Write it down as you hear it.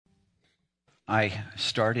I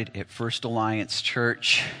started at First Alliance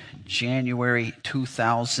Church January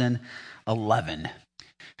 2011.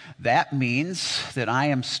 That means that I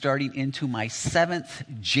am starting into my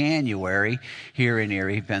 7th January here in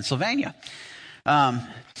Erie, Pennsylvania.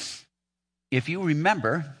 If you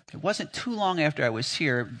remember, it wasn't too long after I was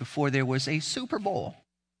here before there was a Super Bowl.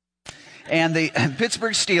 And the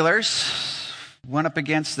Pittsburgh Steelers went up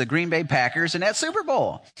against the Green Bay Packers in that Super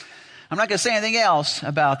Bowl. I'm not going to say anything else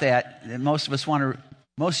about that. Most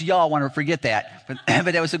of y'all want to forget that, but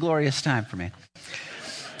that was a glorious time for me.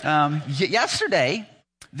 Yesterday,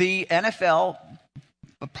 the NFL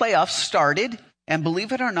playoffs started, and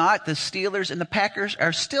believe it or not, the Steelers and the Packers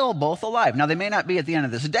are still both alive. Now, they may not be at the end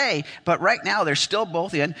of this day, but right now they're still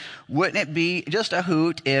both in. Wouldn't it be just a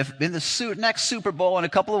hoot if in the next Super Bowl in a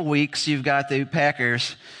couple of weeks, you've got the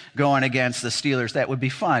Packers going against the Steelers? That would be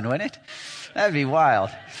fun, wouldn't it? That'd be wild.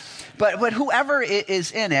 But whoever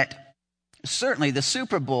is in it, certainly the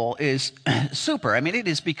Super Bowl is super. I mean, it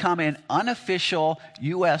has become an unofficial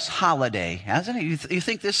U.S. holiday, hasn't it? You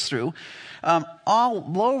think this through.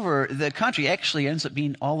 All over the country, actually ends up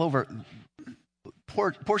being all over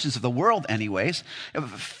portions of the world anyways.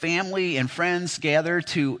 Family and friends gather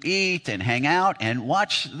to eat and hang out and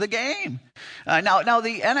watch the game. Now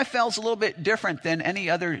the NFL is a little bit different than any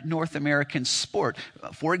other North American sport.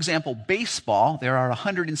 For example, baseball, there are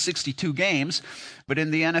 162 games, but in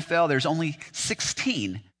the NFL there's only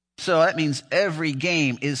 16. So that means every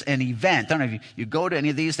game is an event. I don't know if you go to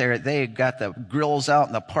any of these, they got the grills out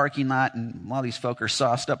in the parking lot, and a lot of these folk are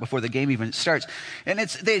sauced up before the game even starts. And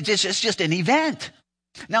it's just an event.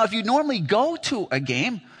 Now, if you normally go to a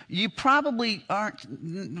game, you probably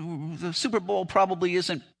the Super Bowl probably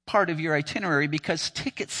isn't part of your itinerary because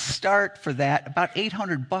tickets start for that about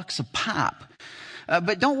 $800 a pop.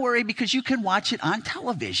 But don't worry, because you can watch it on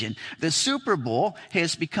television. The Super Bowl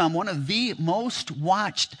has become one of the most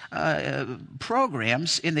watched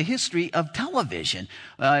programs in the history of television.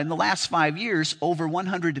 In the last 5 years, over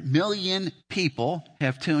 100 million people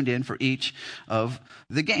have tuned in for each of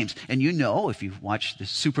the games. And you know, if you've watched the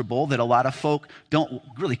Super Bowl, that a lot of folk don't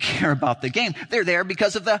really care about the game. They're there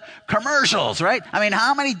because of the commercials, right? I mean,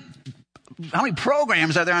 how many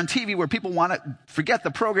programs are there on TV where people want to forget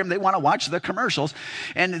the program, they want to watch the commercials?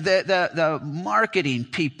 And the marketing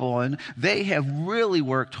people, and they have really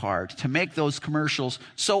worked hard to make those commercials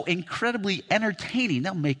so incredibly entertaining.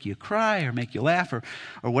 They'll make you cry or make you laugh or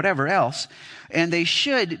whatever else. And they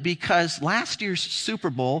should, because last year's Super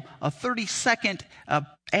Bowl, a 30-second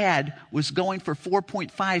ad was going for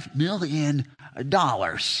 $4.5 million.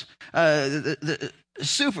 The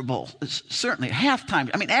Super Bowl, certainly, halftime.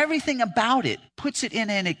 I mean, everything about it puts it in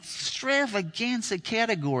an extravaganza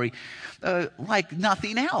category like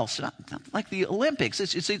nothing else, like the Olympics.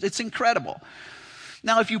 It's incredible.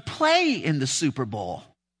 Now, if you play in the Super Bowl,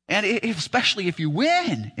 and especially if you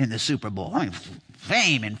win in the Super Bowl, I mean,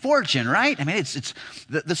 fame and fortune, right? I mean, it's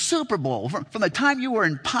the Super Bowl. From the time you were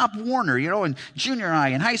in Pop Warner, in junior high,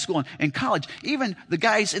 in high school, and college, even the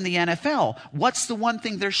guys in the NFL, what's the one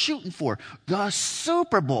thing they're shooting for? The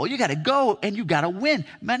Super Bowl. You got to go and you got to win.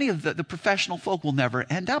 Many of the professional folk will never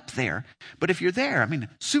end up there. But if you're there, I mean,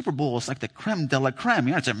 Super Bowl is like the creme de la creme.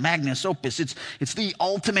 It's a magnus opus. It's the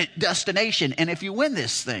ultimate destination. And if you win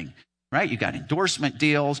this thing, right? You got endorsement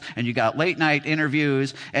deals, and you got late night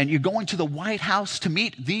interviews, and you're going to the White House to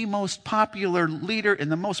meet the most popular leader in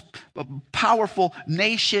the most powerful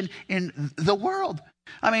nation in the world.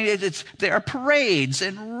 I mean, there are parades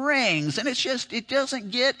and rings, and it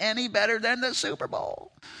doesn't get any better than the Super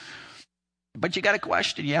Bowl. But you got a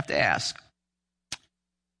question you have to ask.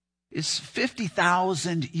 Is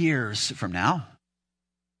 50,000 years from now,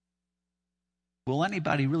 will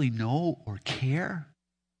anybody really know or care?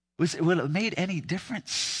 Will it have made any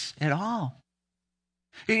difference at all?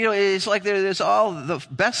 It's like there's all the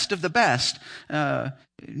best of the best.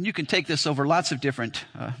 You can take this over lots of different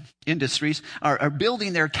industries, are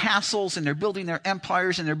building their castles, and they're building their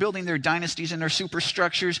empires, and they're building their dynasties and their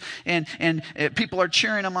superstructures, and people are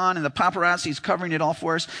cheering them on, and the paparazzi's covering it all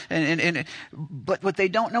for us. But what they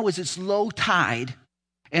don't know is it's low tide,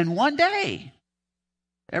 and one day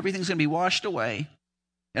everything's going to be washed away.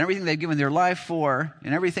 And everything they've given their life for,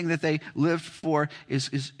 and everything that they lived for is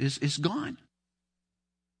gone.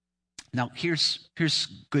 Now, here's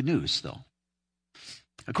good news, though.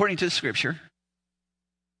 According to the Scripture,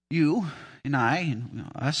 you and I and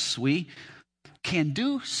us, we can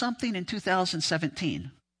do something in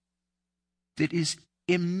 2017 that is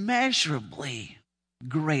immeasurably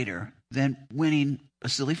greater than winning a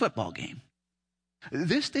silly football game.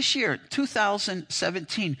 This year,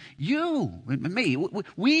 2017, you and me,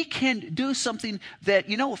 we can do something that,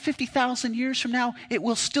 50,000 years from now, it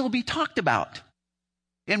will still be talked about.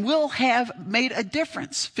 And will have made a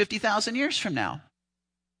difference 50,000 years from now.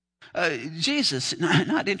 Jesus,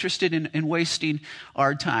 not interested in wasting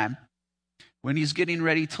our time. When he's getting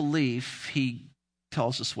ready to leave, he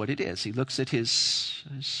tells us what it is. He looks at his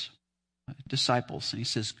disciples and he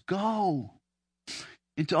says, go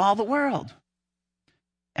into all the world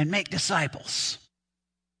and make disciples.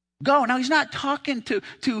 Go. Now, he's not talking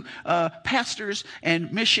to pastors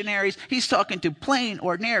and missionaries. He's talking to plain,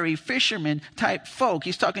 ordinary, fisherman type folk.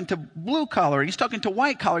 He's talking to blue collar. He's talking to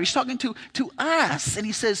white collar. He's talking to us. And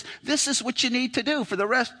he says, this is what you need to do for the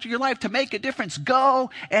rest of your life to make a difference.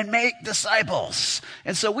 Go and make disciples.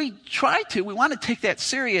 And so we want to take that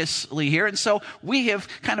seriously here. And so we have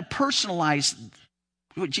kind of personalized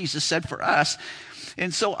what Jesus said for us.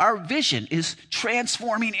 And so our vision is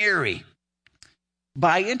transforming Erie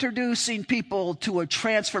by introducing people to a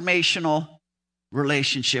transformational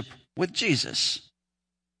relationship with Jesus.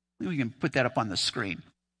 We can put that up on the screen.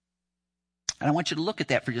 And I want you to look at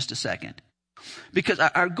that for just a second. Because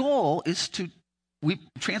our goal is we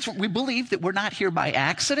believe that we're not here by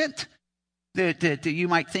accident, that you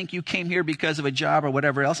might think you came here because of a job or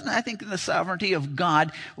whatever else. And I think in the sovereignty of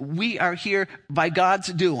God, we are here by God's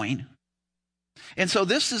doing. And so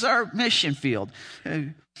this is our mission field.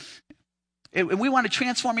 And we want to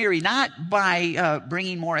transform Erie not by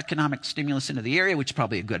bringing more economic stimulus into the area, which is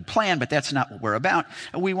probably a good plan, but that's not what we're about.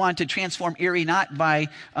 We want to transform Erie not by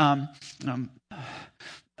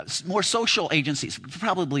more social agencies,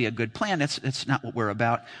 probably a good plan. That's not what we're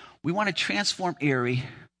about. We want to transform Erie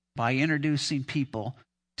by introducing people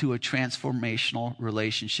to a transformational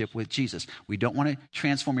relationship with Jesus. We don't want to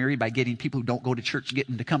transform Erie by getting people who don't go to church,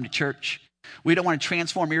 getting to come to church. We don't want to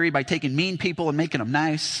transform Erie by taking mean people and making them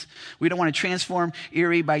nice. We don't want to transform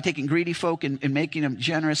Erie by taking greedy folk and making them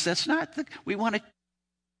generous. That's not we want to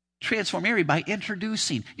transform Erie by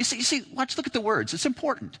introducing. You see, look at the words. It's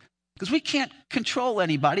important because we can't control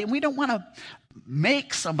anybody and we don't want to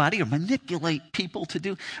make somebody or manipulate people to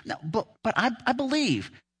do. No, but I believe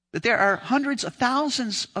that there are hundreds of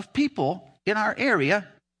thousands of people in our area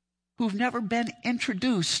who've never been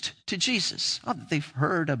introduced to Jesus. Oh, they've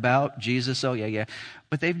heard about Jesus,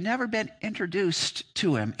 but they've never been introduced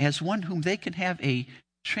to him as one whom they can have a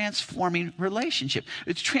transforming relationship.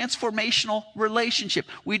 It's transformational relationship.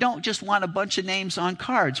 We don't just want a bunch of names on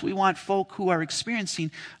cards. We want folk who are experiencing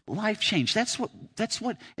life change. That's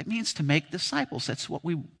what it means to make disciples. That's what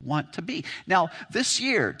we want to be. Now, this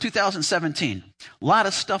year, 2017, a lot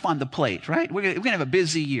of stuff on the plate, right? We're going to have a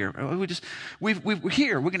busy year. We're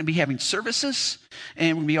going to be having services, and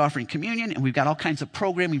we're going to be offering communion, and we've got all kinds of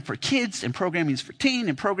programming for kids, and programming for teen,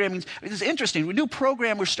 and programming. It's interesting. A new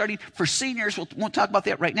program we're starting for seniors. We won't talk about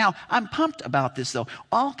that right now. I'm pumped about this, though.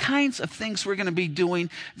 All kinds of things we're going to be doing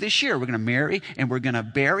this year. We're going to marry, and we're going to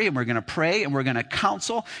bury, and we're going to pray, and we're going to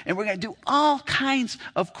counsel, and we're going to do all kinds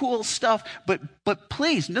of cool stuff. But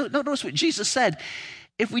please, notice what Jesus said.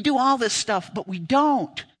 If we do all this stuff, but we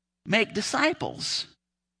don't make disciples,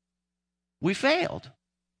 we failed.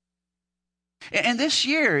 And this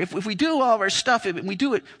year, if we do all of our stuff and we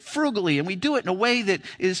do it frugally and we do it in a way that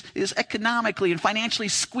is economically and financially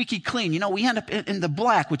squeaky clean, we end up in the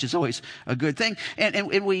black, which is always a good thing.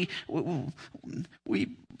 And we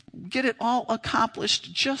get it all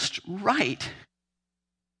accomplished just right,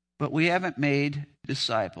 but we haven't made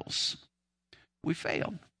disciples. We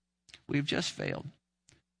failed. We've just failed.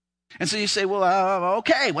 And so you say, well,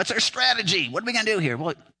 okay, what's our strategy? What are we going to do here?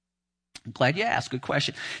 Well, I'm glad you asked. Good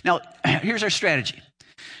question. Now, here's our strategy.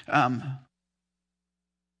 I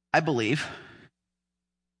believe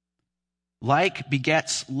like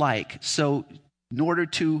begets like. So in order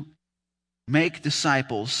to make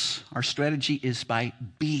disciples, our strategy is by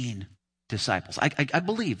being disciples. I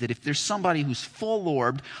believe that if there's somebody who's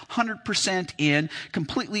full-orbed, 100% in,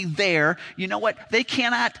 completely there, you know what? They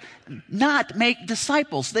cannot not make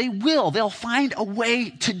disciples. They will. They'll find a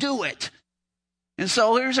way to do it. And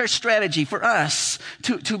so here's our strategy for us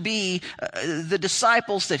to be the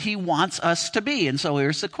disciples that he wants us to be. And so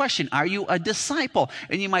here's the question. Are you a disciple?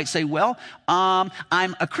 And you might say, well, I'm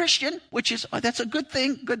a Christian, which is, that's a good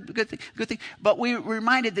thing, good thing. But we're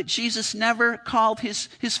reminded that Jesus never called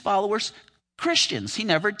his followers Christians. He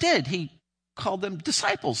never did. He called them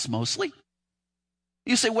disciples mostly.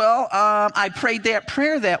 You say, well, I prayed that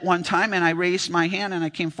prayer that one time and I raised my hand and I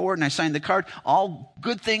came forward and I signed the card. All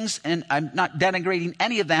good things, and I'm not denigrating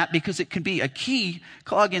any of that because it can be a key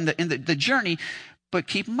cog in the journey. But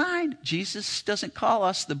keep in mind, Jesus doesn't call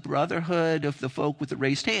us the brotherhood of the folk with the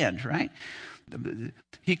raised hand, right?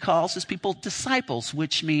 he calls his people disciples,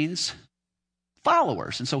 which means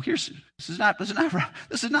followers. And so this is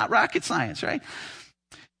not rocket science, right?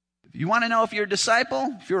 You want to know if you're a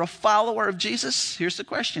disciple, if you're a follower of Jesus, here's the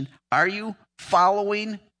question. Are you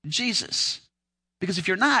following Jesus? Because if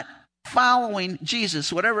you're not following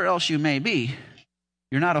Jesus, whatever else you may be,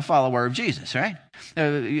 you're not a follower of Jesus, right?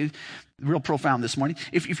 Real profound this morning.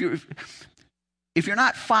 If you're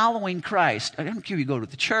not following Christ, I don't care if you go to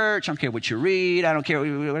the church, I don't care what you read, I don't care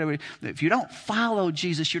whatever. If you don't follow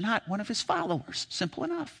Jesus, you're not one of his followers. Simple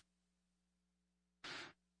enough.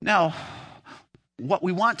 Now, what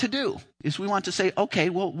we want to do is we want to say, okay,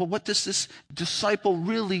 well, what does this disciple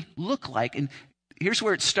really look like? And here's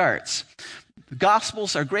where it starts. The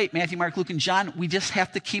Gospels are great, Matthew, Mark, Luke, and John. We just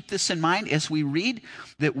have to keep this in mind as we read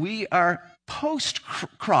that we are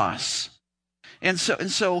post-cross. And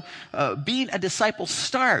so being a disciple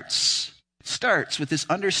starts with this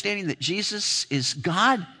understanding that Jesus is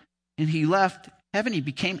God, and he left heaven. He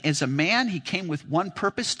became as a man. He came with one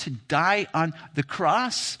purpose, to die on the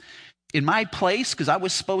cross in my place, because I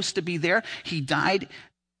was supposed to be there. He died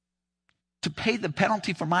to pay the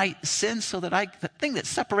penalty for my sins so that the thing that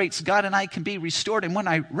separates God and I can be restored. And when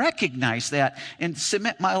I recognize that and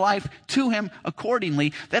submit my life to him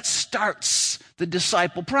accordingly, that starts the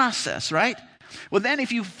disciple process, right? Well, then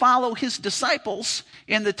if you follow his disciples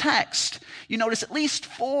in the text, you notice at least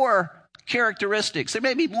 4 characteristics. There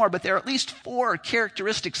may be more, but there are at least 4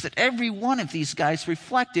 characteristics that every one of these guys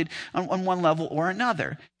reflected on one level or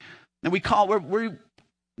another. And we're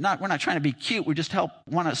not trying to be cute. We just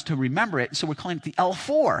want us to remember it. So we're calling it the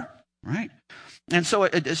L4, right? And so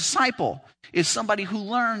a disciple is somebody who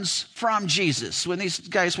learns from Jesus. When these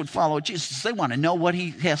guys would follow Jesus, they want to know what he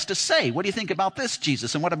has to say. What do you think about this,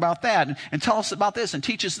 Jesus? And what about that? And tell us about this and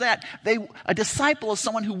teach us that. A disciple is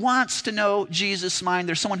someone who wants to know Jesus' mind.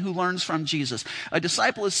 They're someone who learns from Jesus. A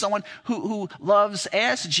disciple is someone who loves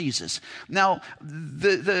as Jesus. Now,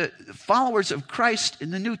 the followers of Christ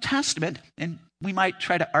in the New Testament, and we might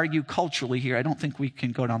try to argue culturally here. I don't think we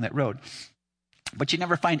can go down that road. But you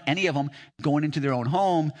never find any of them going into their own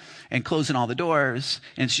home and closing all the doors.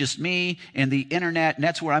 And it's just me and the internet, and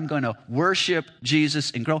that's where I'm going to worship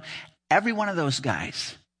Jesus and grow. Every one of those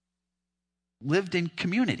guys lived in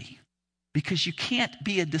community, because you can't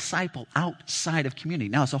be a disciple outside of community.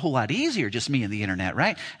 Now, it's a whole lot easier, just me and the internet,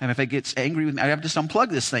 right? And if it gets angry with me, I have to just unplug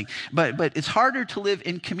this thing. But it's harder to live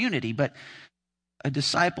in community. But a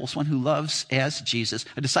disciple is one who loves as Jesus.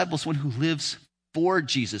 A disciple is one who lives for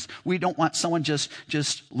Jesus. We don't want someone just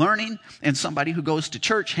learning and somebody who goes to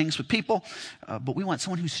church, hangs with people, but we want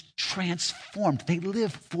someone who's transformed. They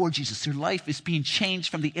live for Jesus. Their life is being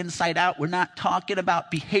changed from the inside out. We're not talking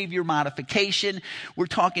about behavior modification. We're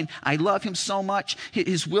talking, I love him so much.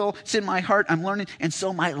 His will is in my heart. I'm learning, and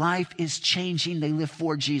so my life is changing. They live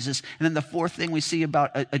for Jesus. And then the 4th thing we see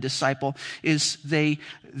about a disciple is they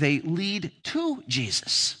lead to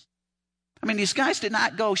Jesus. I mean, these guys did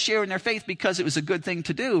not go sharing their faith because it was a good thing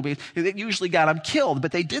to do. It usually got them killed,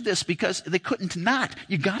 but they did this because they couldn't not.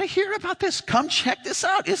 You got to hear about this. Come check this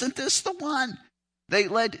out. Isn't this the one? They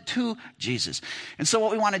led to Jesus. And so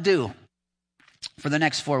what we want to do for the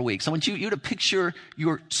next 4 weeks, I want you to picture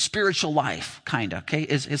your spiritual life, kind of, okay?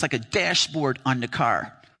 It's like a dashboard on the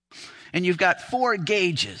car. And you've got 4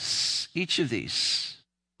 gauges, each of these.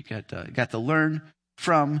 You got the learn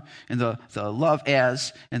from, and the love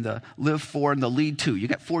as, and the live for, and the lead to. You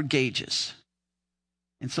got 4 gauges.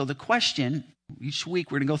 And so the question, each week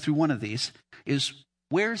we're going to go through one of these, is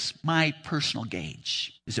where's my personal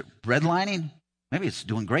gauge? Is it redlining? Maybe it's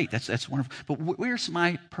doing great. That's wonderful. But where's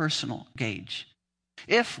my personal gauge?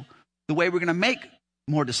 If the way we're going to make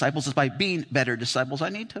more disciples is by being better disciples, I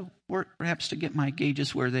need to work perhaps to get my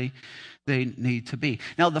gauges where they need to be.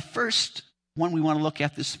 Now, the first one we want to look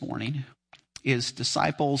at this morning is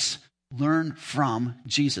disciples learn from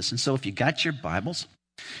Jesus. And so if you got your Bibles,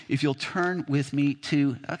 if you'll turn with me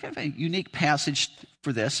to a unique passage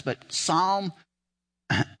for this, but Psalm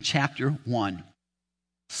chapter 1.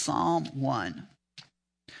 Psalm 1.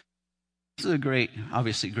 This is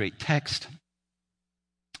obviously great text.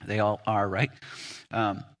 They all are, right?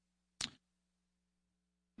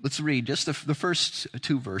 Let's read just the first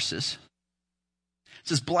 2 verses. It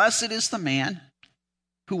says, "Blessed is the man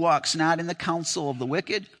who walks not in the counsel of the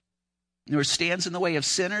wicked, nor stands in the way of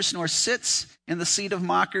sinners, nor sits in the seat of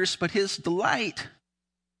mockers, but his delight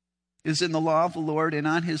is in the law of the Lord, and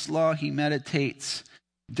on his law he meditates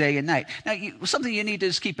day and night." Now, something you need to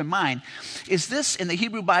just keep in mind is this, in the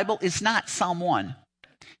Hebrew Bible, is not Psalm 1.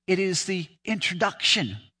 It is the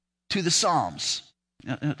introduction to the Psalms.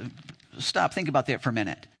 Stop, think about that for a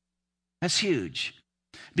minute. That's huge.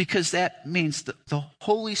 because that means the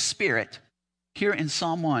Holy Spirit here in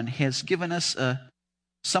Psalm 1 has given us a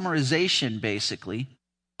summarization, basically,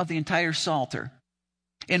 of the entire Psalter.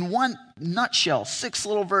 In one nutshell, 6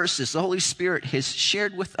 little verses, the Holy Spirit has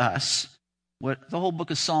shared with us what the whole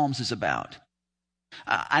book of Psalms is about.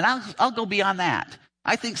 And I'll go beyond that.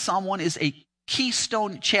 I think Psalm 1 is a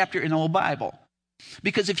keystone chapter in the whole Bible.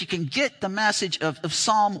 Because if you can get the message of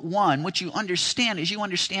Psalm 1, what you understand is you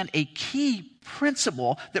understand a key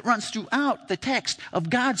principle that runs throughout the text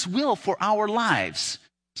of God's will for our lives.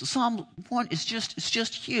 So Psalm 1 is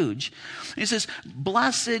just huge. It says,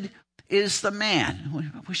 blessed is the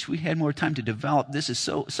man. I wish we had more time to develop. This is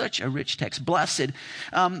such a rich text. Blessed.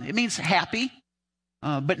 It means happy.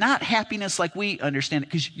 But not happiness like we understand it,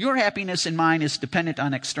 because your happiness and mine is dependent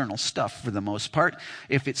on external stuff for the most part.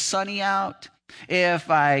 If it's sunny out, if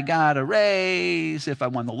I got a raise, if I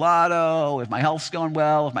won the lotto, if my health's going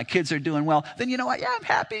well, if my kids are doing well, then you know what? Yeah, I'm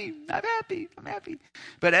happy.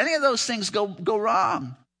 But any of those things go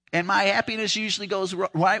wrong, and my happiness usually goes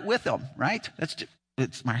right with them, right?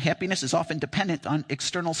 My happiness is often dependent on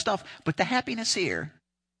external stuff, but the happiness here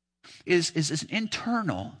is an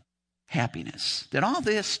internal happiness, that all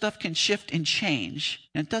this stuff can shift and change.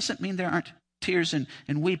 And it doesn't mean there aren't tears and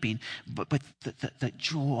weeping, but the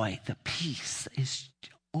joy, the peace is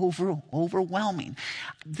overwhelming.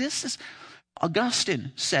 This is,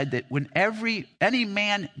 Augustine said that when any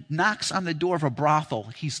man knocks on the door of a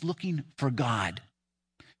brothel, he's looking for God.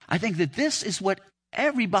 I think that this is what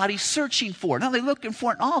everybody's searching for. Now, they're looking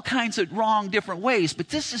for it in all kinds of wrong, different ways, but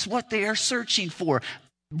this is what they are searching for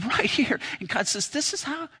right here. And God says, this is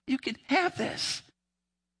how you can have this.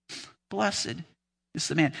 Blessed is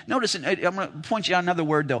the man. Notice, and I'm going to point you out another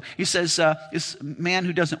word, though. He says, this man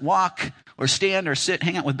who doesn't walk or stand or sit,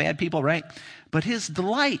 hang out with bad people, right? But his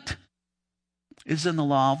delight is in the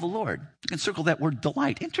law of the Lord. You can circle that word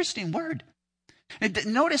delight. Interesting word. And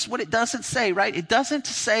notice what it doesn't say, right? It doesn't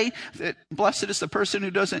say that blessed is the person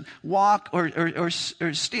who doesn't walk or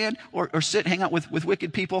stand or sit, hang out with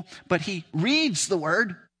wicked people, but he reads the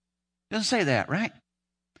word. It doesn't say that, right?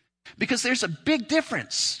 Because there's a big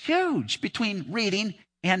difference, huge, between reading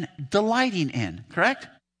and delighting in, correct?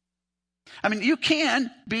 I mean, you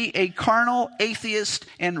can be a carnal atheist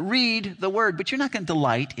and read the word, but you're not going to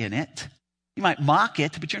delight in it. You might mock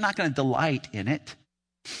it, but you're not going to delight in it.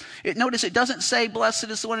 Notice it doesn't say blessed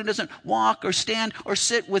is the one who doesn't walk or stand or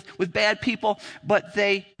sit with bad people, but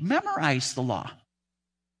they memorize the law.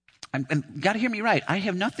 And got to hear me right. I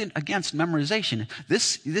have nothing against memorization.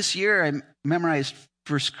 This year I memorized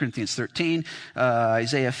 1 Corinthians 13,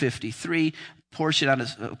 Isaiah 53, portion out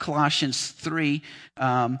of Colossians 3,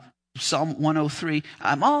 Psalm 103.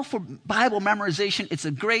 I'm all for Bible memorization. It's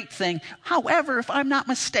a great thing. However, if I'm not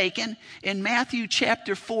mistaken, in Matthew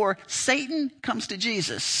chapter 4, Satan comes to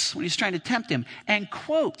Jesus when he's trying to tempt him and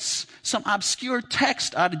quotes some obscure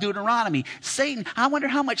text out of Deuteronomy. Satan, I wonder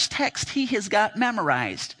how much text he has got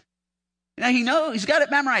memorized. Now, he's got it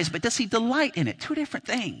memorized, but does he delight in it? Two different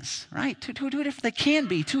things, right? Two different, they can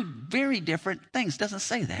be two very different things. Doesn't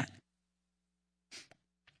say that.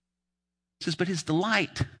 It says, but his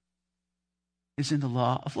delight is in the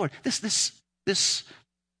law of the Lord. This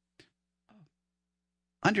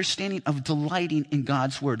understanding of delighting in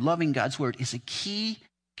God's word, loving God's word, is a key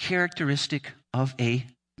characteristic of a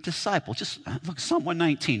disciple. Just look, Psalm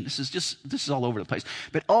 119. This is all over the place.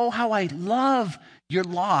 But oh, how I love your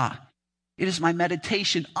law. It is my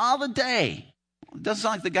meditation all the day. It doesn't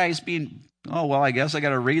sound like the guy is being, oh, well, I guess I got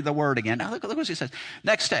to read the word again. Now look what he says.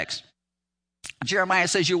 Next text. Jeremiah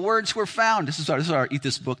says, your words were found. This is our eat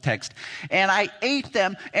this book text. And I ate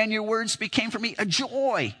them, and your words became for me a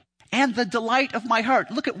joy and the delight of my heart.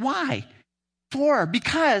 Look at why.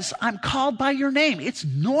 Because I'm called by your name. It's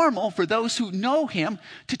normal for those who know him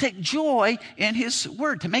to take joy in his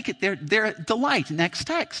word, to make it their delight. Next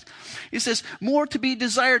text. It says, more to be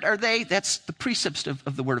desired are they, that's the precepts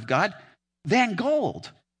of the word of God, than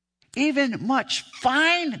gold. Even much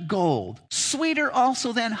fine gold, sweeter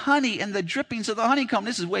also than honey and the drippings of the honeycomb.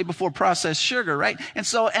 This is way before processed sugar, right? And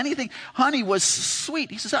so honey was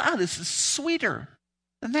sweet. He says, this is sweeter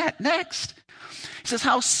than that. Next. He says,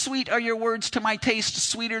 how sweet are your words to my taste,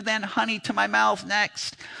 sweeter than honey to my mouth.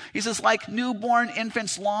 Next. He says, like newborn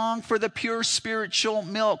infants long for the pure spiritual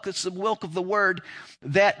milk. It's the milk of the word,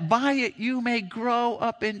 that by it you may grow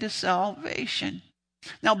up into salvation.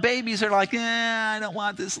 Now, babies are like, I don't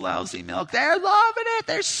want this lousy milk. They're loving it.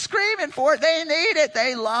 They're screaming for it. They need it.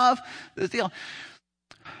 They love the deal.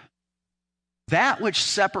 That which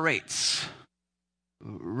separates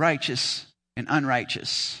righteous and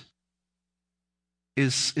unrighteous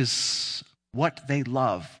is what they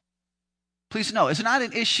love. Please know, it's not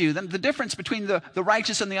an issue. The difference between the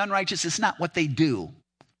righteous and the unrighteous is not what they do.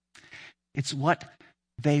 It's what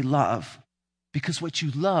they love. Because what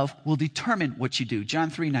you love will determine what you do.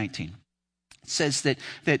 John 3:19 says that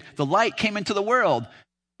the light came into the world.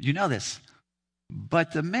 You know this.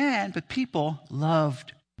 But people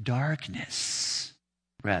loved darkness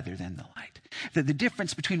rather than the light. The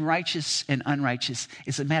difference between righteous and unrighteous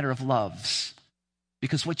is a matter of loves.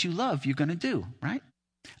 Because what you love, you're going to do, right?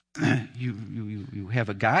 You have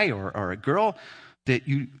a guy or a girl that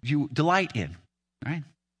you delight in, right?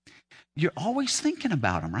 You're always thinking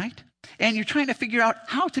about them, right? And you're trying to figure out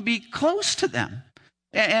how to be close to them.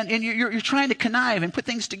 And you're trying to connive and put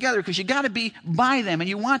things together because you got to be by them and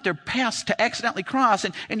you want their paths to accidentally cross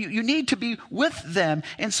and you need to be with them.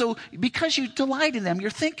 And so because you delight in them, you're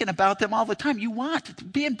thinking about them all the time. You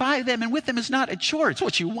want being by them and with them is not a chore. It's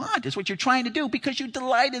what you want. It's what you're trying to do because you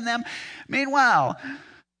delight in them. Meanwhile,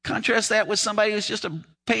 contrast that with somebody who's just a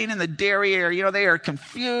pain in the derriere. They are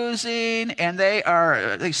confusing and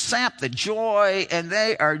they sap the joy and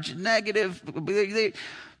they are negative.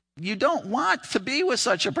 You don't want to be with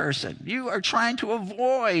such a person. You are trying to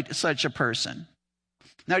avoid such a person.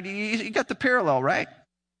 Now, you got the parallel, right?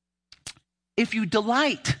 If you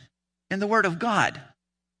delight in the Word of God,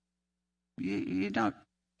 you don't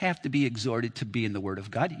have to be exhorted to be in the Word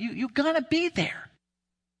of God. You're going to be there.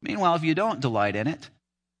 Meanwhile, if you don't delight in it,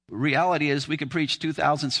 reality is we could preach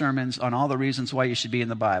 2,000 sermons on all the reasons why you should be in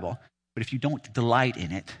the Bible. But if you don't delight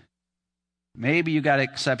in it, maybe you got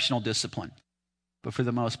exceptional discipline. But for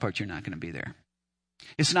the most part, you're not going to be there.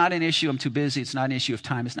 It's not an issue, I'm too busy. It's not an issue of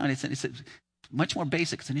time. It's much more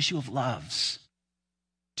basic. It's an issue of loves.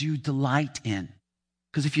 Do you delight in?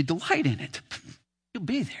 Because if you delight in it, you'll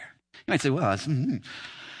be there. You might say, well,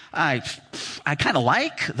 I kind of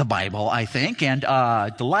like the Bible, I think, and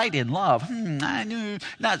delight in love.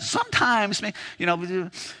 Now, sometimes,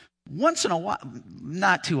 once in a while,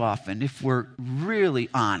 not too often, if we're really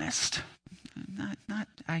honest.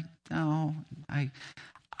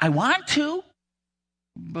 I want to,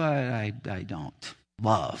 but I don't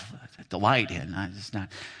love, delight in. I just not.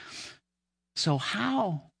 So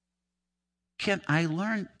how can I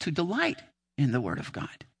learn to delight in the Word of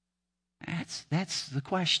God? That's the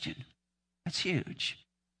question. That's huge.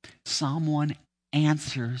 Psalm 1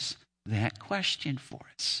 answers that question for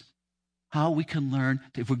us. How we can learn,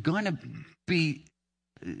 if we're going to be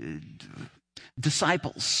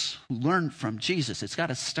disciples who learn from Jesus, it's got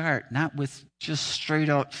to start not with just straight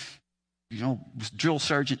out, drill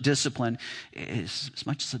sergeant discipline, as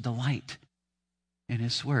much as a delight in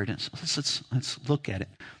His Word. And so let's look at it.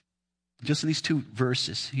 Just in these two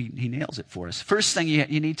verses, he nails it for us. First thing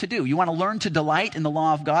you need to do, you want to learn to delight in the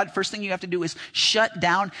law of God. First thing you have to do is shut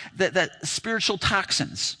down the spiritual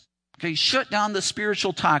toxins. Okay, shut down the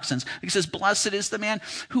spiritual toxins. He says, blessed is the man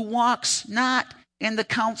who walks not in the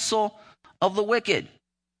counsel of the wicked.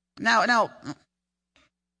 Now,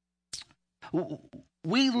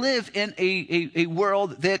 we live in a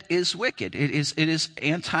world that is wicked. It is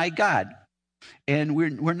anti-God. And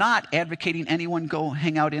we're not advocating anyone go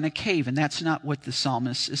hang out in a cave, and that's not what the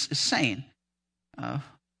psalmist is saying.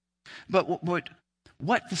 But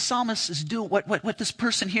what the psalmist is doing, what this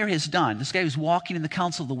person here has done, this guy who's walking in the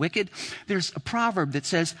counsel of the wicked, there's a proverb that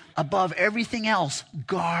says, above everything else,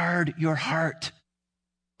 guard your heart,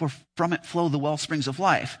 for from it flow the well springs of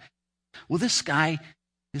life. Well, this guy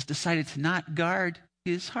has decided to not guard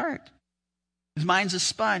his heart. His mind's a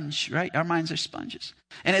sponge, right? Our minds are sponges.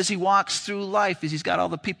 And as he walks through life, as he's got all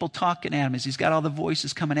the people talking at him, as he's got all the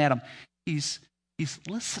voices coming at him, he's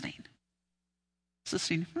listening. He's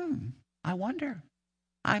listening, I wonder.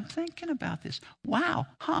 I'm thinking about this. Wow,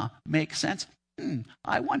 makes sense.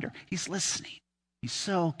 I wonder. He's listening. He's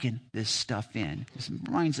soaking this stuff in. His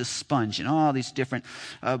mind's a sponge, and all these different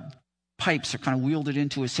pipes are kind of wielded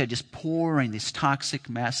into his head, just pouring these toxic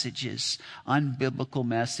messages, unbiblical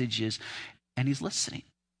messages. And he's listening.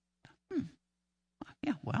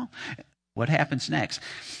 Yeah, well, what happens next?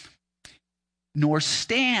 Nor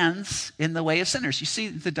stands in the way of sinners. You see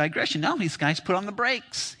the digression. Now these guys put on the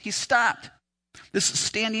brakes. He stopped. This is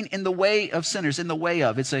standing in the way of sinners, in the way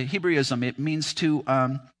of. It's a Hebraism. It means to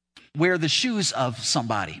wear the shoes of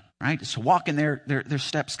somebody, right? It's to walk in their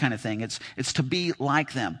steps kind of thing. It's to be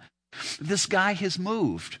like them. This guy has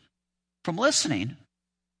moved from listening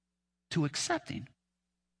to accepting.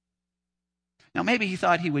 Now, maybe he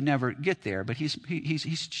thought he would never get there, but he's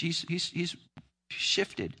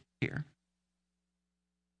shifted here.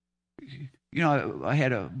 I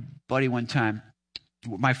had a buddy one time.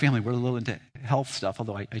 My family, we're a little into health stuff,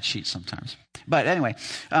 although I cheat sometimes. But anyway,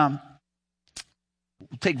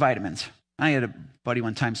 take vitamins. I had a buddy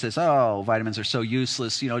one time says, oh, vitamins are so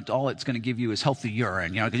useless. All it's going to give you is healthy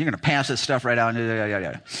urine, because you're going to pass this stuff right out.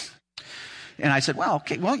 And I said, well,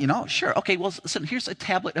 okay, sure. Okay, well, listen, here's a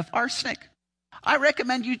tablet of arsenic. I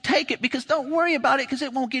recommend you take it because don't worry about it because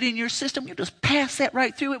it won't get in your system. You just pass that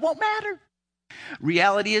right through. It won't matter.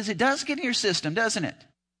 Reality is it does get in your system, doesn't it?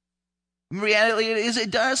 Reality is it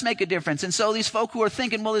does make a difference. And so these folk who are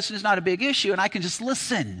thinking, well, this is not a big issue and I can just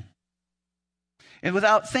listen, and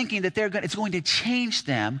without thinking that it's going to change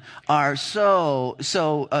them, are so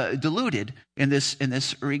deluded in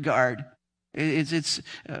this regard. It's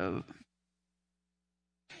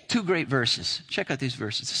two great verses. Check out these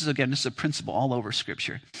verses. This is a principle all over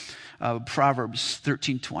Scripture. Proverbs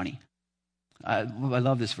 13:20. I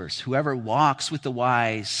love this verse. Whoever walks with the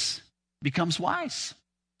wise becomes wise,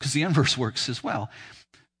 because the inverse works as well.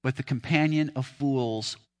 But the companion of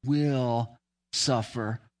fools will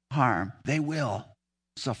suffer harm. They will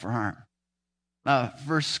suffer harm. 1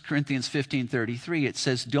 Corinthians 15:33, it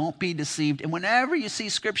says, don't be deceived. And whenever you see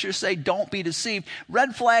Scripture say, don't be deceived,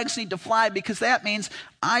 red flags need to fly, because that means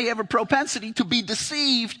I have a propensity to be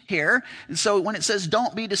deceived here. And so when it says,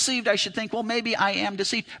 don't be deceived, I should think, well, maybe I am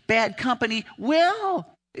deceived. Bad company will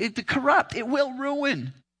corrupt. It will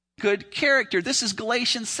ruin good character. This is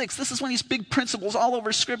Galatians 6. This is one of these big principles all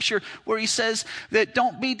over Scripture where he says that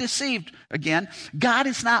don't be deceived. Again, God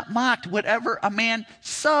is not mocked. Whatever a man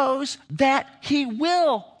sows, that he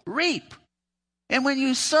will reap. And when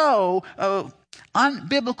you sow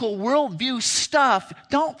unbiblical worldview stuff,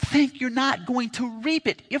 don't think you're not going to reap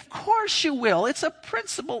it. Of course you will. It's a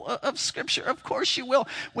principle of Scripture. Of course you will.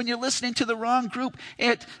 When you're listening to the wrong group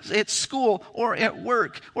at school or at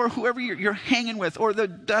work or whoever you're hanging with, or the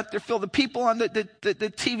Dr. Phil, the people on the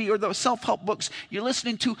TV or the self-help books, you're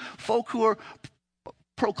listening to folk who are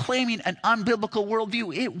proclaiming an unbiblical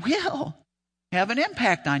worldview, it will have an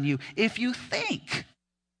impact on you. If you think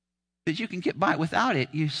that you can get by without it,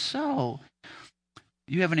 you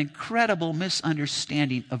have an incredible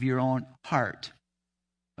misunderstanding of your own heart,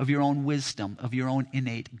 of your own wisdom, of your own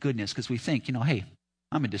innate goodness. Because we think, hey,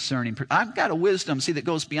 I'm a discerning person. I've got a wisdom, that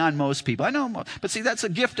goes beyond most people. I know, but that's a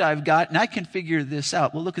gift I've got, and I can figure this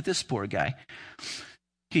out. Well, look at this poor guy.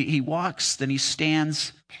 He walks, then he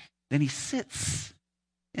stands, then he sits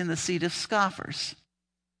in the seat of scoffers.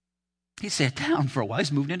 He sat down for a while.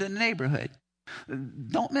 He's moved into the neighborhood.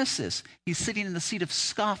 Don't miss this. He's sitting in the seat of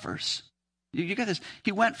scoffers. You got this.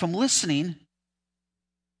 He went from listening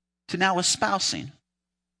to now espousing.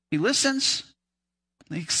 He listens,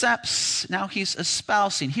 he accepts, now he's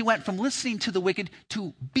espousing. He went from listening to the wicked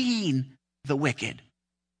to being the wicked.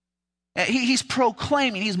 He's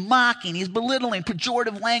proclaiming, he's mocking, he's belittling,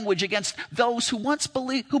 pejorative language against those who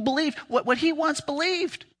believed what he once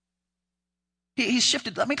believed. He's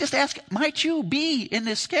shifted. Let me just ask, might you be in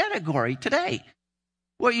this category today?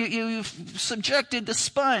 Well, you've subjected the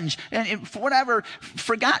sponge, and for whatever,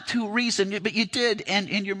 forgot to reason, but you did, and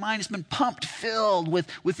your mind has been filled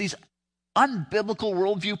with these unbiblical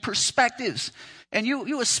worldview perspectives. And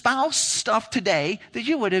you espouse stuff today that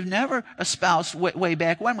you would have never espoused way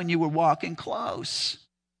back when you were walking close.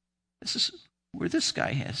 This is where this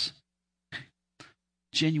guy has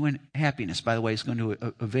genuine happiness, by the way, is going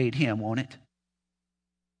to evade him, won't it?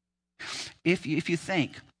 If you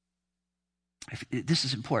think, this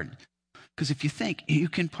is important, because if you think you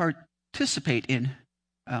can participate in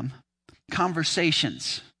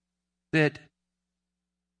conversations that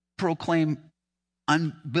proclaim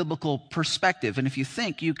unbiblical perspective, and if you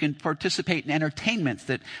think you can participate in entertainments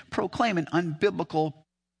that proclaim an unbiblical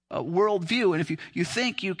worldview, and if you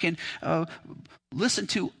think you can listen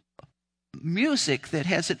to music that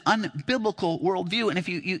has an unbiblical worldview, and if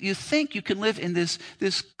you think you can live in this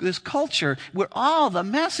culture where all the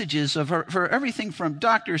messages for everything from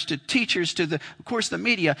doctors to teachers to of course the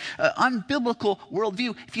media, unbiblical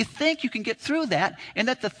worldview, if you think you can get through that, and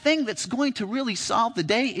that the thing that's going to really solve the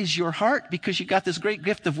day is your heart because you got this great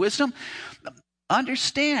gift of wisdom,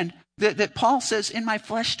 understand that Paul says, in my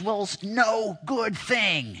flesh dwells no good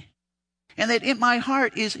thing. And that in my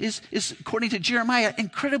heart is, according to Jeremiah,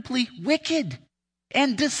 incredibly wicked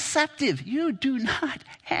and deceptive. You do not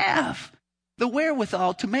have the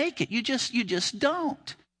wherewithal to make it. You just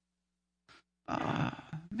don't.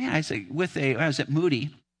 Man, I say, when I was at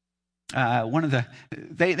Moody,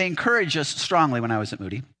 they encouraged us strongly when I was at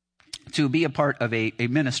Moody to be a part of a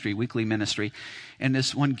ministry, weekly ministry. And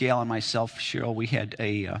this one gal and myself, Cheryl, we had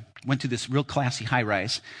went to this real classy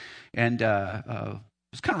high-rise, and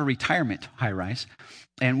it was kind of a retirement high-rise,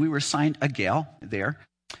 and we were assigned a gal there,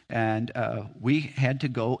 and we had to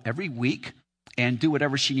go every week and do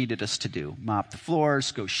whatever she needed us to do. Mop the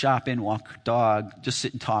floors, go shopping, walk her dog, just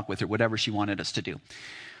sit and talk with her, whatever she wanted us to do.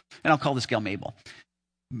 And I'll call this gal Mabel.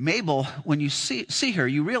 Mabel, when you see her,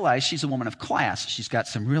 you realize she's a woman of class. She's got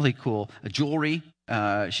some really cool jewelry.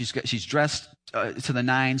 She's dressed to the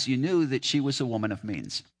nines. You knew that she was a woman of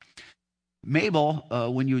means. Mabel,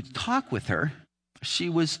 when you talk with her, she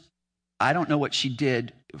was, I don't know what she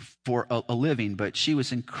did for a living, but she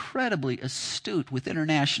was incredibly astute with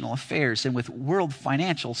international affairs and with world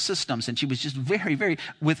financial systems. And she was just very,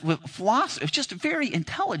 with philosophy, just a very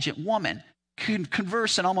intelligent woman, could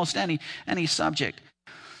converse in almost any subject.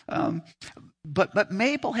 But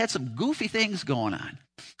Mabel had some goofy things going on.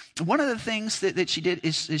 One of the things that she did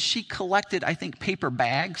is she collected, I think, paper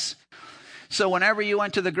bags. So whenever you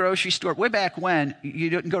went to the grocery store, way back when, you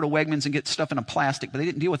didn't go to Wegmans and get stuff in a plastic, but they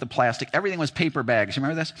didn't deal with the plastic. Everything was paper bags. You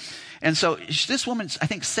remember this? And so this woman, I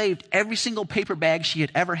think, saved every single paper bag she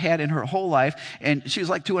had ever had in her whole life. And she was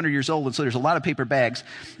like 200 years old, and so there's a lot of paper bags.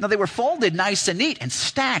 Now, they were folded nice and neat and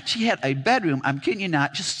stacked. She had a bedroom, I'm kidding you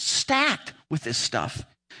not, just stacked with this stuff.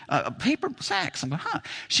 Paper sacks. I'm going,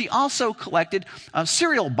 She also collected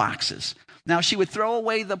cereal boxes. Now, she would throw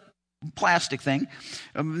away the plastic thing.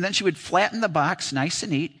 Then she would flatten the box nice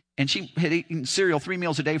and neat. And she had eaten cereal 3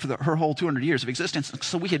 meals a day for her whole 200 years of existence.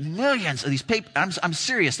 So we had millions of these paper. I'm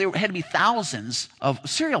serious. There had to be thousands of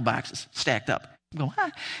cereal boxes stacked up. I go,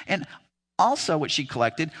 And also what she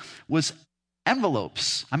collected was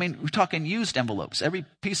envelopes. I mean, we're talking used envelopes. Every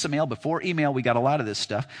piece of mail before email, we got a lot of this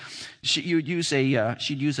stuff. She'd use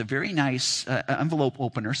a very nice envelope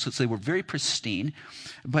opener, so they were very pristine,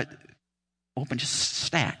 but open, just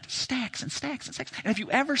stacks and stacks. And if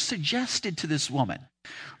you ever suggested to this woman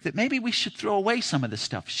that maybe we should throw away some of this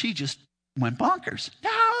stuff, she just went bonkers.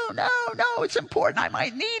 No, it's important. I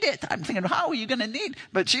might need it. I'm thinking, how are you going to need?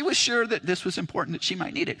 But she was sure that this was important, that she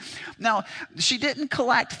might need it. Now, she didn't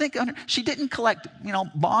collect,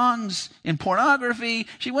 bongs in pornography.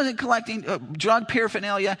 She wasn't collecting drug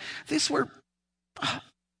paraphernalia. These were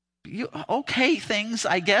okay things,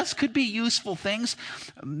 I guess, could be useful things,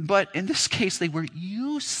 but in this case, they were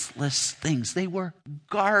useless things. They were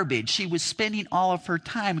garbage. She was spending all of her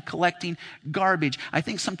time collecting garbage. I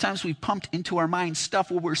think sometimes we pumped into our minds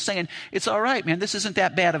stuff where we're saying, it's all right, man, this isn't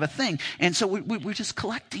that bad of a thing. And so we're just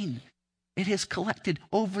collecting. It has collected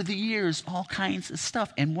over the years all kinds of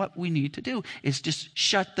stuff. And what we need to do is just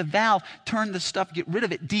shut the valve, turn the stuff, get rid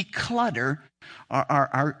of it, declutter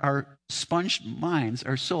our sponged minds,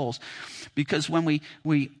 our souls. Because when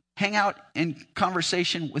we hang out in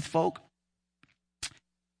conversation with folk,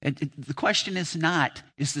 the question is not,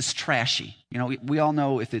 is this trashy? We all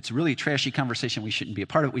know if it's really a trashy conversation, we shouldn't be a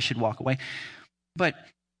part of it. We should walk away. But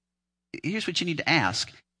here's what you need to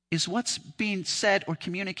ask. Is what's being said or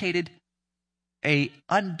communicated a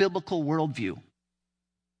unbiblical worldview?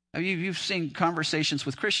 You've seen conversations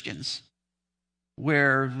with Christians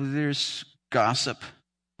where there's gossip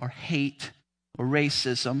or hate or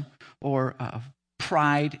racism or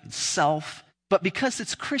pride and self. But because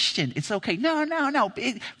it's Christian, it's okay. No.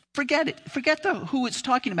 Forget it. Forget who it's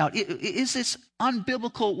talking about. Is this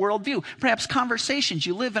unbiblical worldview? Perhaps conversations.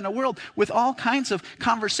 You live in a world with all kinds of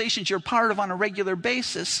conversations you're part of on a regular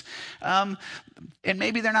basis. And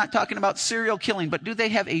maybe they're not talking about serial killing, but do they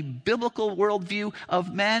have a biblical worldview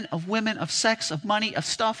of men, of women, of sex, of money, of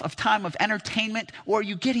stuff, of time, of entertainment? Or are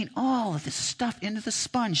you getting all of this stuff into the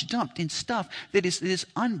sponge, dumped in stuff that is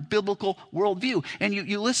unbiblical worldview? And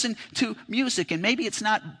you listen to music, and maybe it's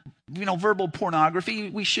not verbal pornography.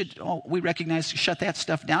 We recognize, shut that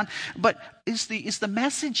stuff down. But is the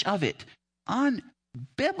message of it on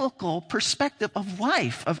biblical perspective of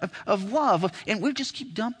life, of love, and we just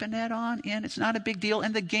keep dumping that on in. It's not a big deal.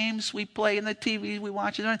 And the games we play and the TV we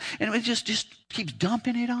watch, and it just keeps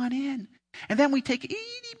dumping it on in. And then we take an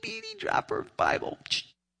itty-bitty dropper of Bible,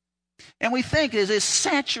 and we think it's this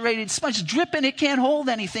saturated sponge, dripping, it can't hold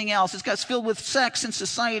anything else. It's filled with sex and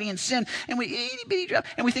society and sin, and we itty-bitty drop,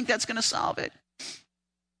 and we think that's going to solve it.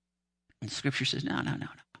 And Scripture says, no.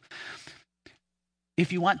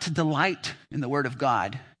 If you want to delight in the Word of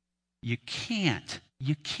God, you can't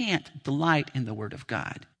delight in the Word of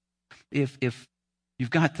God. If you've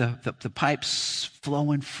got the pipes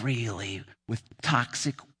flowing freely with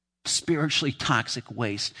spiritually toxic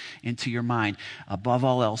waste into your mind, above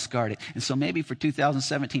all else, guard it. And so maybe for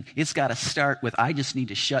 2017, it's got to start with, I just need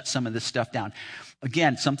to shut some of this stuff down.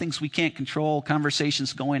 Again, some things we can't control,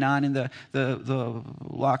 conversations going on in the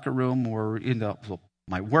locker room or in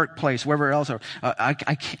my workplace, wherever else. I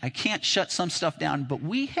can't shut some stuff down, but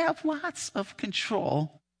we have lots of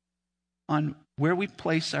control on where we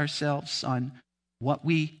place ourselves, on what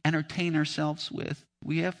we entertain ourselves with.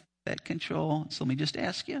 We have that control. So let me just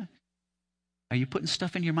ask you, are you putting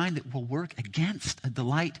stuff in your mind that will work against a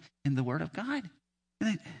delight in the Word of God? And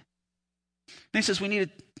then he says we need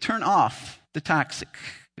to turn off the toxic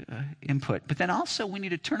input, but then also we need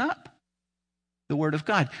to turn up the Word of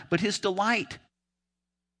God. But his delight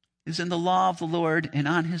is in the law of the Lord, and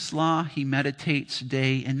on his law he meditates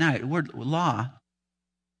day and night. The word law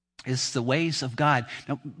is the ways of God.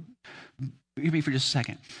 Now, hear me for just a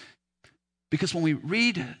second. Because when we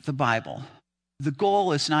read the Bible, the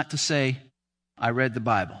goal is not to say, I read the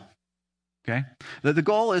Bible. Okay? The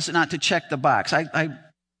goal is not to check the box.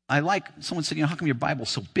 I like, someone said, how come your Bible's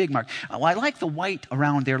so big, Mark? Well, I like the white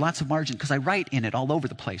around there, lots of margin, because I write in it all over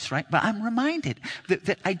the place, right? But I'm reminded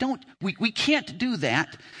that we can't do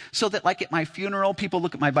that so that like at my funeral, people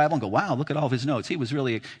look at my Bible and go, wow, look at all of his notes. He was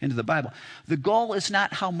really into the Bible. The goal is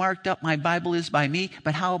not how marked up my Bible is by me,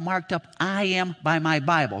 but how marked up I am by my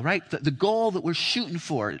Bible, right? The goal that we're shooting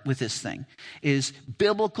for with this thing is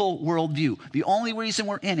biblical worldview. The only reason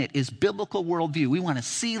we're in it is biblical worldview. We want to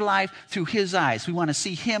see life through his eyes. We want to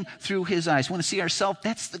see him through his eyes. We want to see ourselves.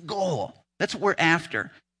 That's the goal. That's what we're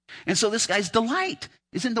after. And so this guy's delight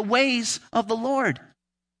is in the ways of the Lord.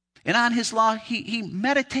 And on his law, he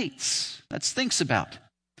meditates. That's thinks about.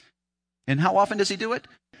 And how often does he do it?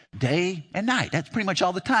 Day and night. That's pretty much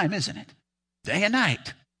all the time, isn't it? Day and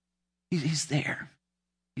night. He's there.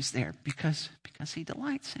 He's there because he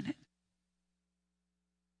delights in it.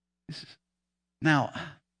 Now,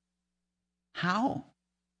 how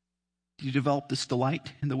do you develop this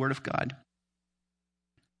delight in the Word of God?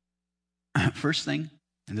 First thing,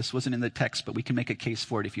 and this wasn't in the text, but we can make a case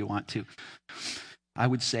for it if you want to. I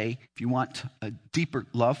would say, if you want a deeper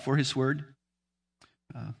love for his Word,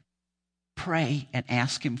 pray and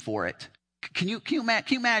ask him for it. Can you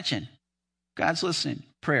imagine? God's listening,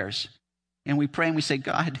 prayers. And we pray and we say,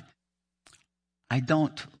 God, I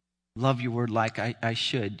don't love your Word like I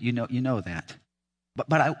should. You know that.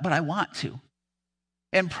 But I want to.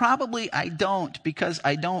 And probably I don't, because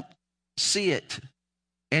I don't see it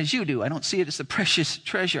as you do. I don't see it as the precious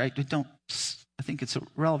treasure. I think it's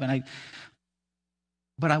irrelevant.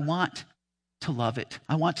 But I want to love it.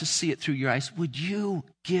 I want to see it through your eyes. Would you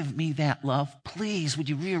give me that love? Please, would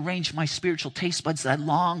you rearrange my spiritual taste buds that I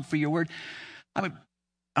long for your Word? I mean,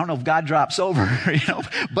 I don't know if God drops over,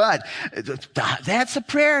 but that's a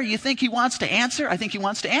prayer you think he wants to answer? I think he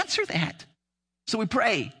wants to answer that. So we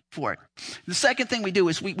pray for it. The second thing we do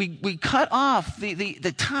is we cut off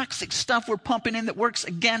the toxic stuff we're pumping in that works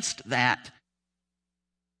against that,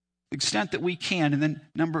 the extent that we can. And then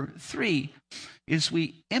number 3 is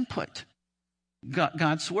we input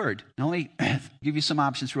God's Word. Now let me give you some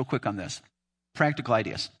options real quick on this. Practical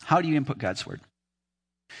ideas. How do you input God's Word?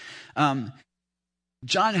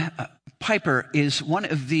 John Piper is one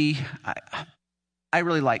of the... I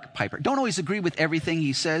really like Piper. Don't always agree with everything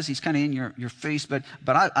he says. He's kind of in your face, but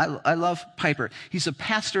I love Piper. He's a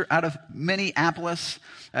pastor out of Minneapolis.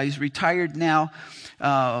 He's retired now,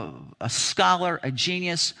 a scholar, a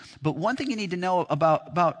genius. But one thing you need to know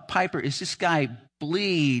about Piper is this guy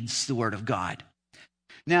bleeds the Word of God.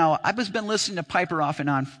 Now, I've been listening to Piper off and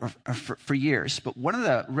on for years, but one of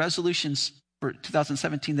the resolutions for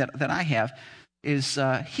 2017 that I have is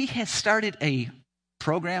he has started a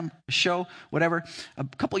program, show, whatever, a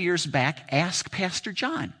couple years back, Ask Pastor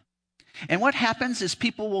John. And what happens is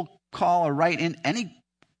people will call or write in any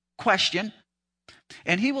question,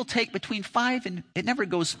 and he will take between 5 and it never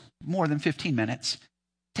goes more than 15 minutes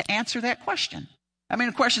to answer that question. I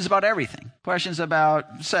mean, questions about everything. Questions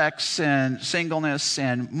about sex and singleness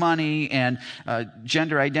and money and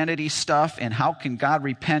gender identity stuff and how can God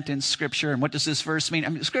repent in Scripture and what does this verse mean? I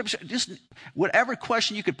mean, Scripture, just whatever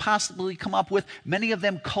question you could possibly come up with, many of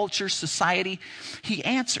them culture, society, he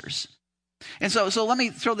answers. And so let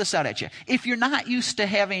me throw this out at you. If you're not used to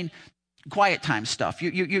having quiet time stuff,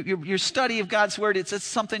 your study of God's Word, it's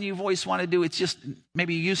something you've always wanted to do. It's just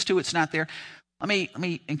maybe you're used to, it's not there. Let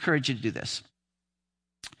me encourage you to do this.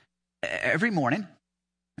 Every morning,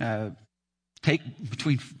 take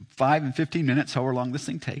between 5 and 15 minutes, however long this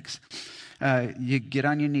thing takes. You get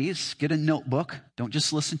on your knees, get a notebook. Don't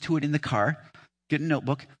just listen to it in the car. Get a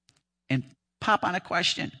notebook and pop on a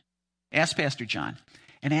question. Ask Pastor John.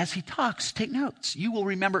 And as he talks, take notes. You will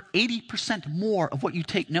remember 80% more of what you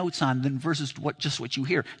take notes on than versus what you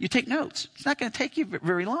hear. You take notes. It's not going to take you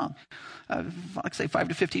very long. Like say 5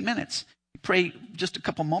 to 15 minutes. You pray just a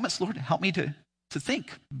couple moments. Lord, help me to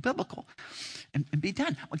think biblical and be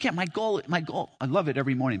done. Again, my goal, I love it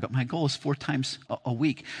every morning, but my goal is 4 times a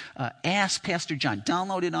week. Ask Pastor John.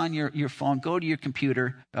 Download it on your phone. Go to your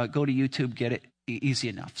computer. Go to YouTube. Get it easy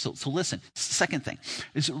enough. So listen. Second thing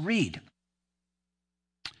is read.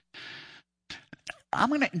 I'm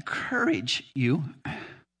going to encourage you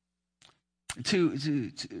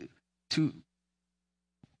to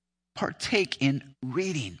partake in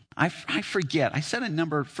reading. I forget. I said a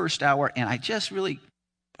number first hour, and I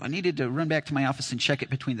needed to run back to my office and check it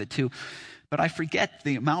between the two. But I forget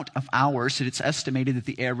the amount of hours that it's estimated that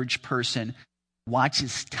the average person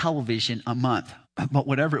watches television a month. But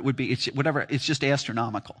whatever it would be, it's just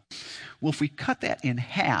astronomical. Well, if we cut that in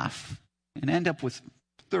half and end up with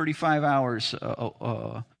 35 hours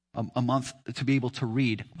a month to be able to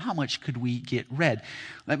read, how much could we get read?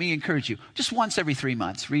 Let me encourage you. Just once every 3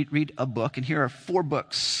 months, read a book. And here are 4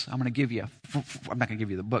 books I'm going to give you. I'm not going to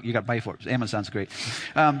give you the book. You got to buy 4. Amazon's great.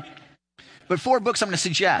 But 4 books I'm going to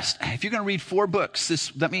suggest. If you're going to read 4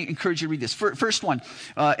 books, let me encourage you to read this. First one,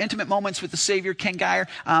 Intimate Moments with the Savior, Ken Gire.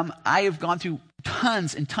 I have gone through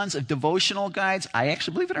tons and tons of devotional guides. I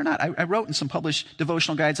actually, believe it or not, I wrote in some published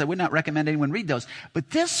devotional guides. I would not recommend anyone read those. But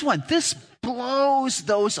this one, this blows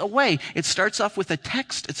those away. It starts off with a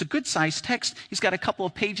text. It's a good-sized text. He's got a couple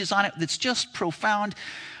of pages on it that's just profound.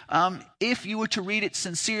 If you were to read it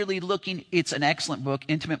sincerely looking, it's an excellent book,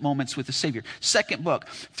 Intimate Moments with the Savior. Second book,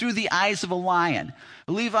 Through the Eyes of a Lion.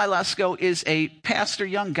 Levi Lusko is a pastor,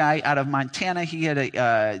 young guy out of Montana. He had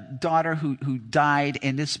a daughter who died,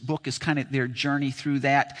 and this book is kind of their journey through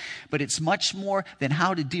that. But it's much more than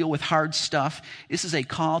how to deal with hard stuff. This is a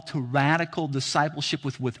call to radical discipleship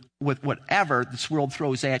with whatever this world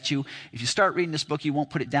throws at you. If you start reading this book, you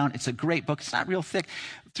won't put it down. It's a great book. It's not real thick.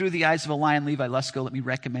 Through the Eyes of a Lion, Levi Lusko. Let me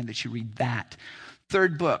recommend that you read that.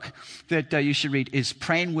 Third book that you should read is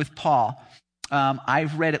Praying with Paul.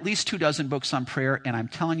 I've read at least 24 books on prayer, and I'm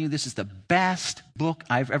telling you, this is the best book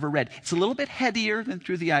I've ever read. It's a little bit headier than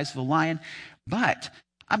Through the Eyes of a Lion, but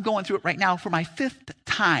I'm going through it right now for my 5th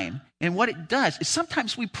time. And what it does is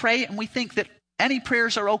sometimes we pray and we think that any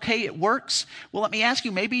prayers are okay, it works. Well, let me ask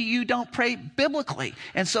you, maybe you don't pray biblically.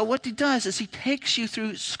 And so what he does is he takes you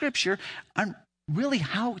through Scripture on really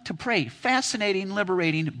how to pray. Fascinating,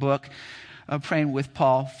 liberating book. Praying with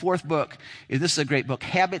Paul. 4th book, this is a great book,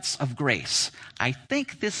 Habits of Grace. I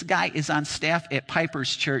think this guy is on staff at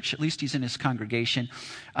Piper's Church. At least he's in his congregation.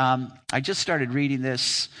 I just started reading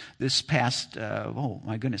this past, oh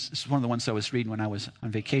my goodness, this is one of the ones I was reading when I was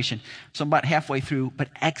on vacation. So I'm about halfway through, but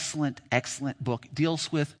excellent book.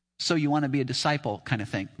 Deals with, so you want to be a disciple kind of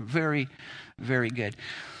thing. Very, very good.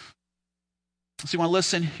 So you want to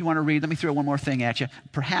listen, you want to read. Let me throw one more thing at you.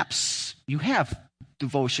 Perhaps you have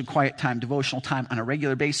quiet time, devotional time on a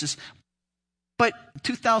regular basis, but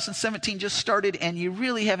 2017 just started and you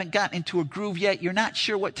really haven't gotten into a groove yet. You're not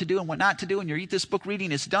sure what to do and what not to do, and this book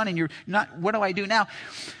reading is done and you're not, what do I do now?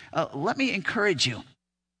 Let me encourage you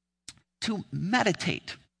to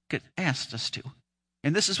meditate. God asked us to.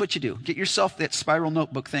 And this is what you do. Get yourself that spiral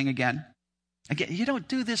notebook thing again. Again, you don't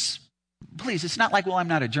do this. Please, it's not like, well, I'm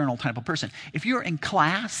not a journal type of person. If you're in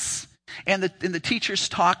class and the teacher's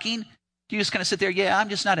talking, you're just going to sit there, yeah, I'm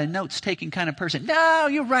just not a notes-taking kind of person. No,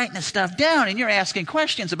 you're writing this stuff down and you're asking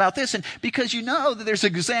questions about this, and because you know that there's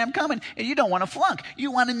an exam coming and you don't want to flunk.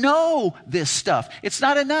 You want to know this stuff. It's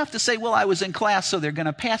not enough to say, well, I was in class, so they're going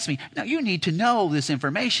to pass me. No, you need to know this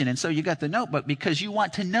information, and so you got the notebook because you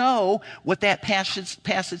want to know what that passage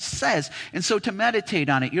says. And so to meditate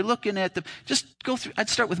on it, you're looking at just go through, I'd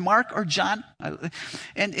start with Mark or John,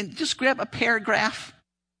 and just grab a paragraph.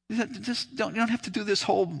 You don't have to do this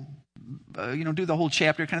whole do the whole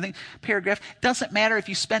chapter kind of thing. Paragraph. Doesn't matter if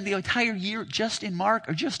you spend the entire year just in Mark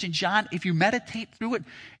or just in John. If you meditate through it,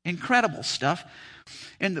 incredible stuff.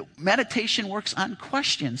 And the meditation works on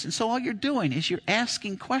questions. And so all you're doing is you're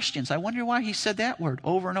asking questions. I wonder why he said that word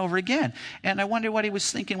over and over again. And I wonder what he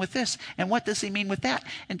was thinking with this. And what does he mean with that?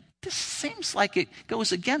 And this seems like it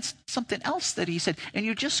goes against something else that he said. And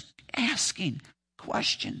you're just asking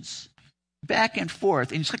questions. Back and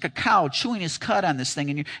forth, and it's like a cow chewing his cud on this thing,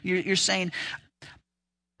 and you're saying,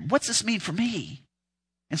 what's this mean for me?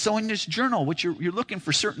 And so in this journal, you're looking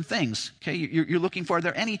for certain things. Okay, you're looking for, are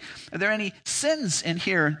there any sins in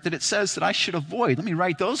here that it says that I should avoid? Let me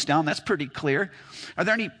write those down. That's pretty clear. Are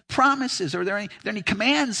there any promises? Are there any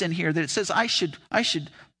commands in here that it says I should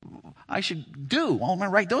do? Well, I'm going to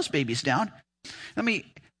write those babies down.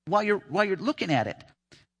 While you're looking at it,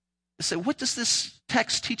 say, what does this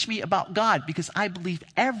text teach me about God? Because I believe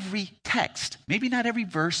every text, maybe not every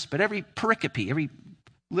verse, but every pericope, every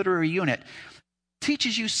literary unit,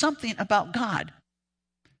 teaches you something about God.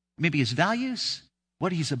 Maybe his values,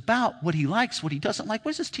 what he's about, what he likes, what he doesn't like.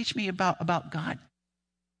 What does this teach me about God?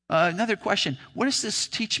 Another question, what does this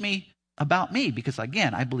teach me about me? Because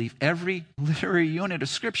again, I believe every literary unit of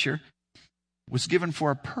Scripture was given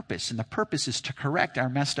for a purpose, and the purpose is to correct our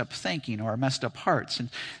messed up thinking or our messed up hearts. And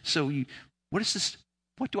so What is this?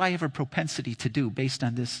 What do I have a propensity to do based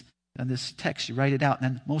on this text? You write it out.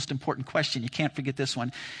 And then most important question, you can't forget this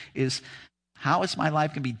one, is how is my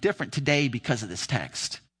life going to be different today because of this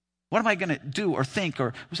text? What am I going to do or think?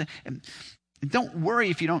 And don't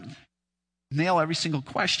worry if you don't nail every single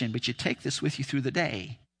question, but you take this with you through the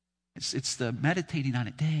day. It's the meditating on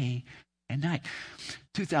it day and night.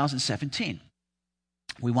 2017.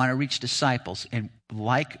 We want to reach disciples, and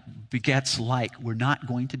like begets like. We're not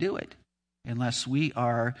going to do it unless we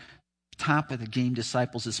are top of the game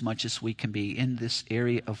disciples as much as we can be in this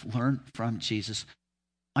area of learn from Jesus.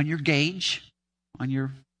 On your gauge, on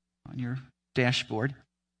your dashboard,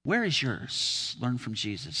 where is yours? Learn from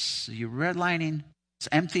Jesus. Are you redlining? It's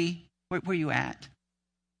empty. Where are you at?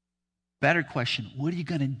 Better question, what are you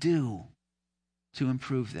going to do to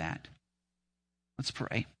improve that? Let's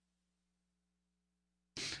pray.